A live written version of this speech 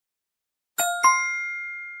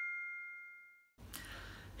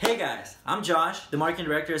Hey guys, I'm Josh, the marketing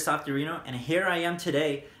director of Softorino, and here I am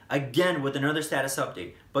today again with another status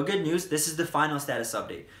update. But good news, this is the final status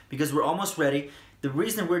update because we're almost ready. The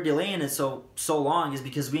reason we're delaying it so long is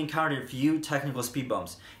because we encountered a few technical speed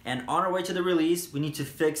bumps, and on our way to the release, we need to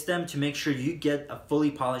fix them to make sure you get a fully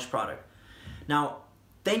polished product. Now,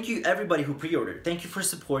 thank you everybody who pre-ordered. Thank you for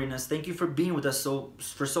supporting us. Thank you for being with us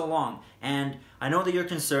for so long. And I know that you're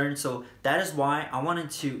concerned, so that is why I wanted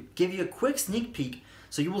to give you a quick sneak peek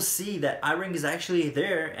so you will see that iRingg is actually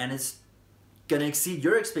there and it's gonna exceed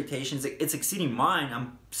your expectations. It's exceeding mine.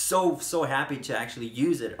 I'm so happy to actually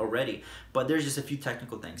use it already, but there's just a few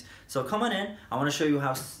technical things. So come on in. I wanna show you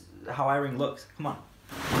how iRingg looks. Come on.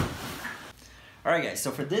 All right guys,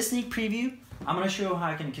 so for this sneak preview, I'm gonna show you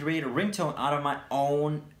how I can create a ringtone out of my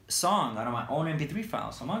own song, out of my own MP3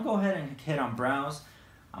 file. So I'm gonna go ahead and hit on browse.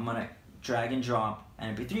 I'm gonna drag and drop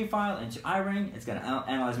an MP3 file into iRingg. It's gonna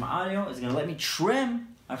analyze my audio. It's gonna let me trim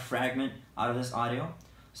a fragment out of this audio.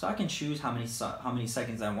 So I can choose how many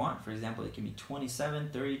seconds I want. For example, it can be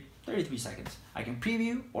 27, 30, 33 seconds. I can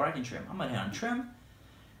preview or I can trim. I'm gonna hit on trim.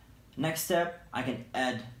 Next step, I can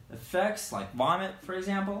add effects like vomit, for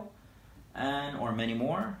example, or many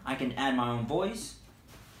more. I can add my own voice.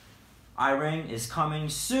 iRingg is coming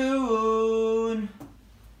soon.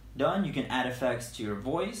 Done. You can add effects to your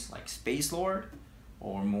voice like Space Lord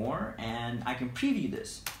or more, and I can preview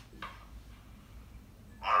this.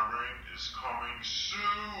 iRingg is coming soon.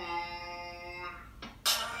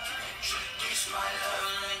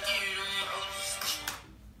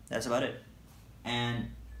 That's about it.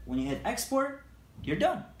 And when you hit export, you're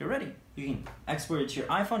done. You're ready. You can export it to your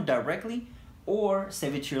iPhone directly or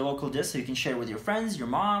save it to your local disk so you can share it with your friends, your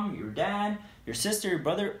mom, your dad, your sister, your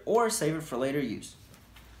brother, or save it for later use.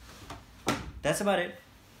 That's about it.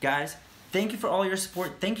 Guys, thank you for all your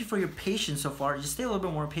support. Thank you for your patience so far. Just stay a little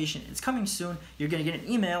bit more patient. It's coming soon. You're going to get an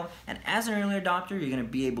email, and as an early adopter, you're going to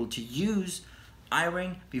be able to use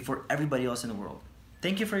iRingg before everybody else in the world.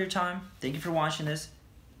 Thank you for your time. Thank you for watching this,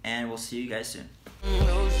 and we'll see you guys soon.